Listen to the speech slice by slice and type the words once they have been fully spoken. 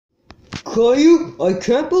Caillou, I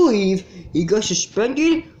can't believe you got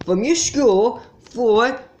suspended from your school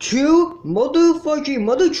for 2 mother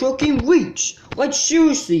trucking weeks. Like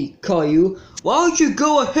seriously, Caillou, why don't you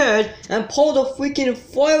go ahead and pull the freaking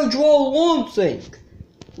fire drill alarm thing?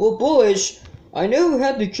 Well, boys, I never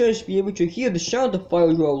had the chance to be able to hear the sound of the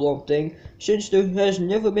fire drill alarm thing since there has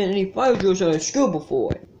never been any fire drills at our school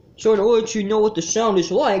before. So in order to know what the sound is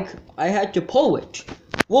like, I had to pull it.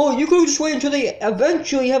 Well, you could just wait until they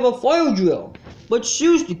eventually have a fire drill. But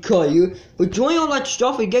seriously, Caillou, for doing all that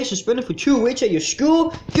stuff and getting suspended for 2 weeks at your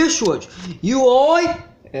school, guess what? You are,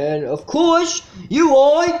 and of course, you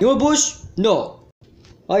are, your boss. No,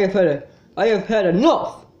 I have had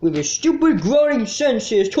enough with your stupid growling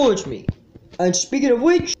sentences towards me. And speaking of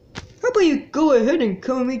which, how about you go ahead and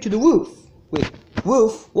come with me to the roof? Wait,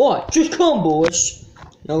 roof? What? Just come, boys.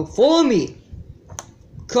 Now follow me.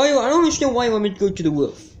 Caillou, I don't understand why you want me to go to the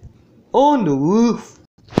roof. On the roof?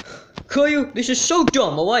 Caillou, this is so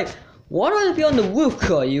dumb, alright? Why do I have to be on the roof,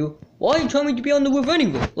 Caillou? Why are you telling me to be on the roof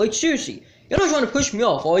anyway? Like, seriously, you're not trying to push me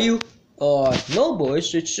off, are you? No,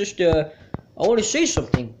 boys, it's just, I want to say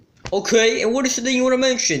something. Okay, and what is the thing you want to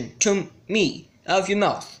mention to me, out of your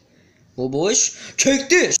mouth? Well, boys, take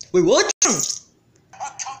this. Wait, what?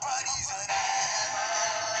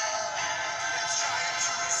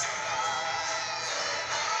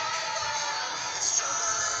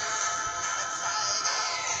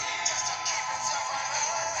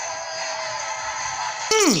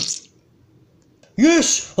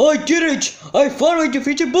 Yes, I did it! I finally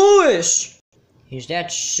defeated Boris! Is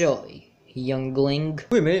that so, youngling?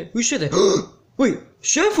 Wait a minute, who said that? Wait,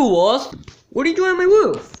 Sheffield? What are you doing on my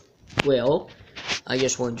roof? Well, I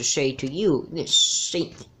just wanted to say to you this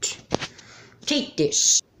statement. Take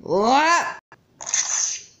this. What?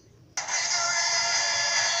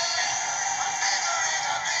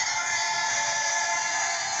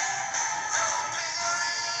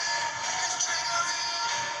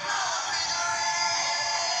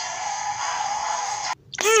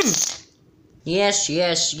 Yes,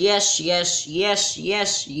 yes, yes, yes, yes,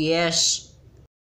 yes, yes.